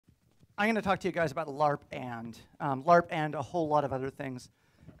I'm going to talk to you guys about Larp and a whole lot of other things,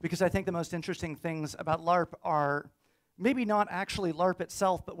 because I think the most interesting things about Larp are maybe not actually Larp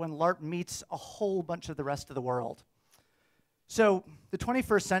itself, but when Larp meets a whole bunch of the rest of the world. So the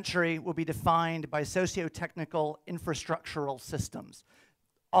 21st century will be defined by socio-technical infrastructural systems.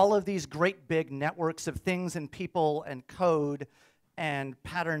 All of these great big networks of things and people and code and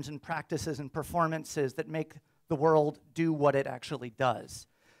patterns and practices and performances that make the world do what it actually does.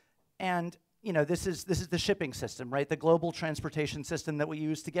 And you know, this is the shipping system, right? The global transportation system that we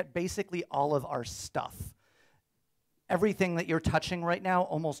use to get basically all of our stuff. Everything that you're touching right now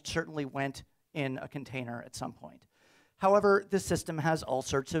almost certainly went in a container at some point. However, this system has all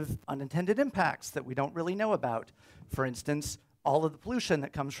sorts of unintended impacts that we don't really know about. For instance, all of the pollution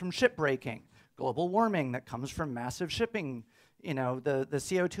that comes from ship breaking, global warming that comes from massive shipping, you know, the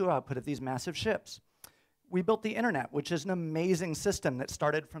CO2 output of these massive ships. We built the internet, which is an amazing system that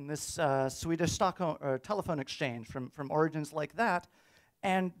started from this Swedish Stockholm telephone exchange, from origins like that,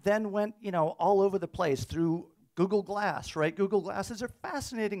 and then went, you know, all over the place through Google Glass, right? Google Glass is a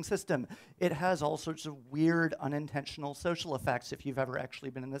fascinating system. It has all sorts of weird, unintentional social effects. If you've ever actually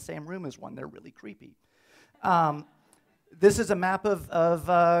been in the same room as one, they're really creepy. This is a map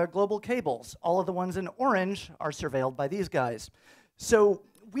of global cables. All of the ones in orange are surveilled by these guys. So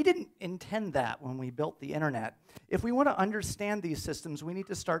we didn't intend that when we built the internet. If we want to understand these systems, we need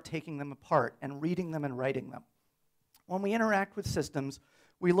to start taking them apart and reading them and writing them. When we interact with systems,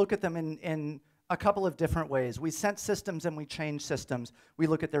 we look at them in a couple of different ways. We sense systems and we change systems. We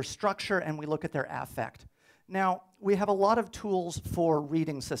look at their structure and we look at their affect. Now, we have a lot of tools for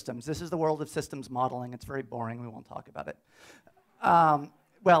reading systems. This is the world of systems modeling. It's very boring. We won't talk about it.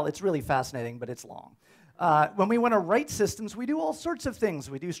 Well, it's really fascinating, but it's long. When we want to write systems, we do all sorts of things.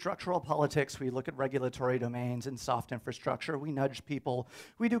 We do structural politics. We look at regulatory domains and soft infrastructure. We nudge people.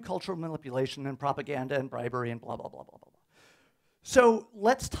 We do cultural manipulation and propaganda and bribery and blah, blah, blah, blah, blah. So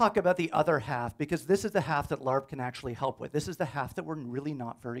let's talk about the other half, because this is the half that Larp can actually help with. This is the half that we're really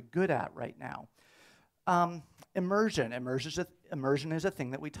not very good at right now. Immersion. Immersion is a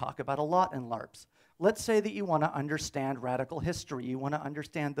thing that we talk about a lot in Larps. Let's say that you want to understand radical history. You want to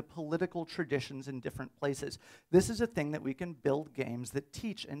understand the political traditions in different places. This is a thing that we can build games that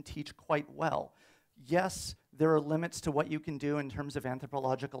teach, and teach quite well. Yes, there are limits to what you can do in terms of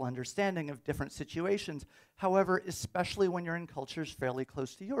anthropological understanding of different situations. However, especially when you're in cultures fairly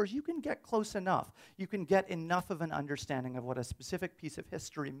close to yours, you can get close enough. You can get enough of an understanding of what a specific piece of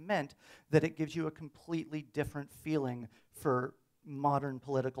history meant that it gives you a completely different feeling for modern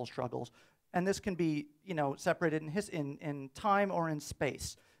political struggles. And this can be, you know, separated in time or in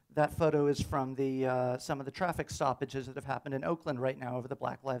space. That photo is from some of the traffic stoppages that have happened in Oakland right now over the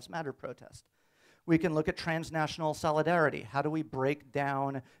Black Lives Matter protest. We can look at transnational solidarity. How do we break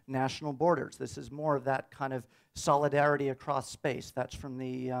down national borders? This is more of that kind of solidarity across space. That's from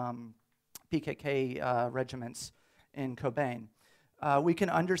the PKK regiments in Copenhagen. We can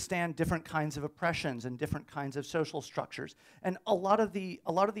understand different kinds of oppressions and different kinds of social structures. And a lot of the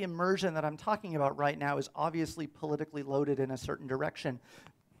immersion that I'm talking about right now is obviously politically loaded in a certain direction.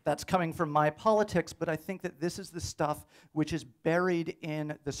 That's coming from my politics, but I think that this is the stuff which is buried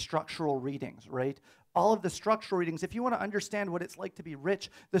in the structural readings, right? All of the structural readings, if you want to understand what it's like to be rich,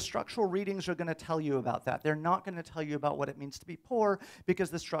 the structural readings are going to tell you about that. They're not going to tell you about what it means to be poor,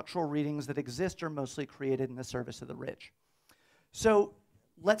 because the structural readings that exist are mostly created in the service of the rich. So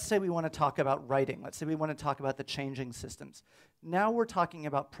let's say we want to talk about writing. Let's say we want to talk about the changing systems. Now we're talking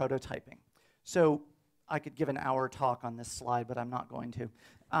about prototyping. So I could give an hour talk on this slide, but I'm not going to.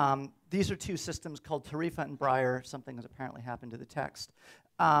 These are two systems called Tarifa and Briar. Something has apparently happened to the text.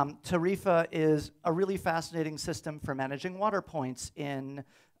 Tarifa is a really fascinating system for managing water points in,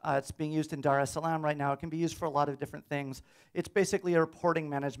 it's being used in Dar es Salaam right now. It can be used for a lot of different things. It's basically a reporting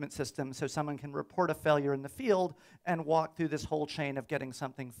management system, so someone can report a failure in the field and walk through this whole chain of getting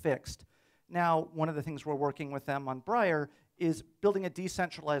something fixed. Now, one of the things we're working with them on Briar is building a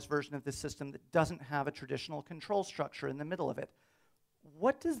decentralized version of this system that doesn't have a traditional control structure in the middle of it.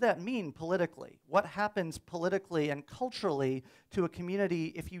 What does that mean politically? What happens politically and culturally to a community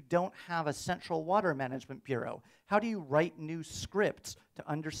if you don't have a central water management bureau? How do you write new scripts to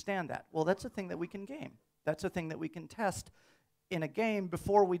understand that? Well, that's a thing that we can game. That's a thing that we can test in a game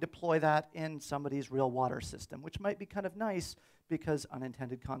before we deploy that in somebody's real water system, which might be kind of nice because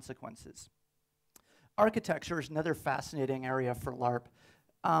unintended consequences. Architecture is another fascinating area for Larp.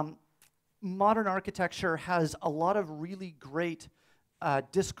 Modern architecture has a lot of really great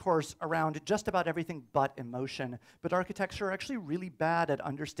discourse around just about everything but emotion, but architects are actually really bad at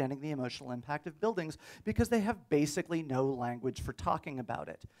understanding the emotional impact of buildings because they have basically no language for talking about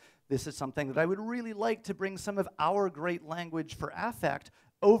it. This is something that I would really like to bring some of our great language for affect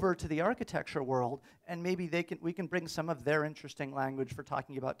over to the architecture world, and maybe we can bring some of their interesting language for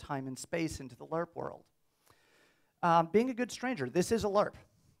talking about time and space into the LARP world. Being a good stranger, this is a LARP.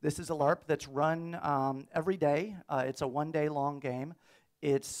 This is a LARP that's run every day. It's a one-day long game.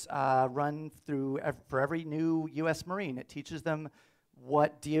 It's run through for every new US Marine. It teaches them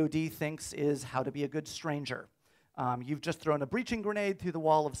what DoD thinks is how to be a good stranger. You've just thrown a breaching grenade through the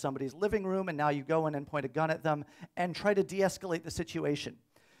wall of somebody's living room, and now you go in and point a gun at them and try to de-escalate the situation.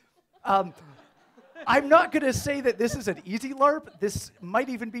 I'm not going to say that this is an easy LARP. This might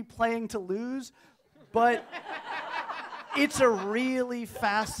even be playing to lose, but it's a really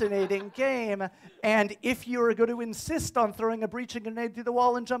fascinating game, and if you're going to insist on throwing a breaching grenade through the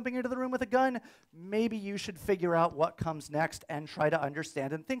wall and jumping into the room with a gun, maybe you should figure out what comes next and try to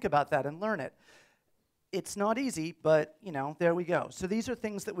understand and think about that and learn it. It's not easy, but you know, there we go. So these are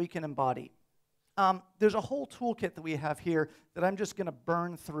things that we can embody. There's a whole toolkit that we have here that I'm just going to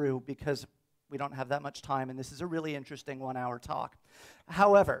burn through because we don't have that much time, and this is a really interesting 1-hour talk.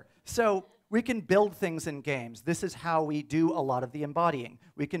 However, so we can build things in games. This is how we do a lot of the embodying.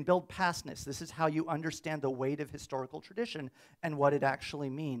 We can build pastness. This is how you understand the weight of historical tradition and what it actually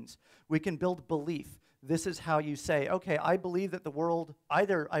means. We can build belief. This is how you say, okay, I believe that the world,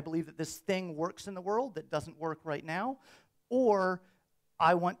 either I believe that this thing works in the world that doesn't work right now, or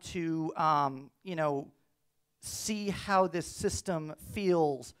I want to, you know, see how this system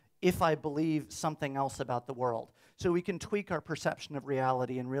feels if I believe something else about the world. So we can tweak our perception of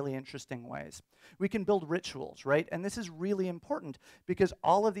reality in really interesting ways. We can build rituals, right? And this is really important because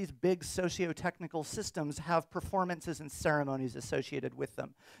all of these big socio-technical systems have performances and ceremonies associated with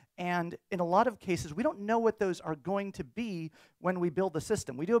them. And in a lot of cases, we don't know what those are going to be when we build the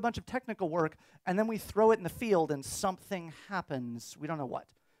system. We do a bunch of technical work, and then we throw it in the field, and something happens. We don't know what.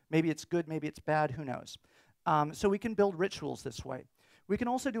 Maybe it's good, maybe it's bad, who knows? So we can build rituals this way. We can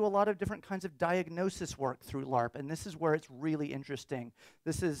also do a lot of different kinds of diagnosis work through LARP, and this is where it's really interesting.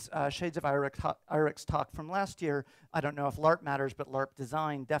 This is Shades of Irik's talk from last year. I don't know if LARP matters, but LARP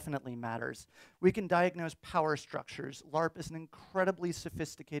design definitely matters. We can diagnose power structures. LARP is an incredibly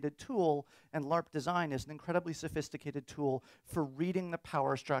sophisticated tool, and LARP design is an incredibly sophisticated tool for reading the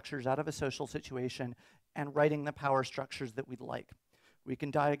power structures out of a social situation and writing the power structures that we'd like. We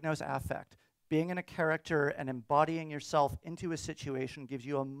can diagnose affect. Being in a character and embodying yourself into a situation gives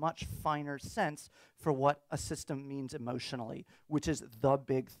you a much finer sense for what a system means emotionally, which is the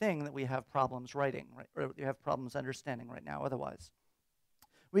big thing that we have problems writing, right? Or we have problems understanding right now otherwise.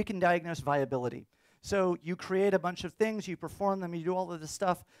 We can diagnose viability. So you create a bunch of things, you perform them, you do all of this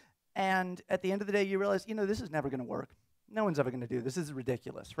stuff, and at the end of the day you realize, you know, this is never going to work. No one's ever going to do this. This is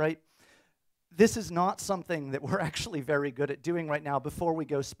ridiculous, right? This is not something that we're actually very good at doing right now before we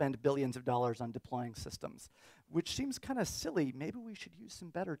go spend billions of dollars on deploying systems, which seems kind of silly. Maybe we should use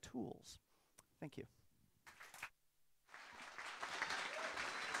some better tools. Thank you.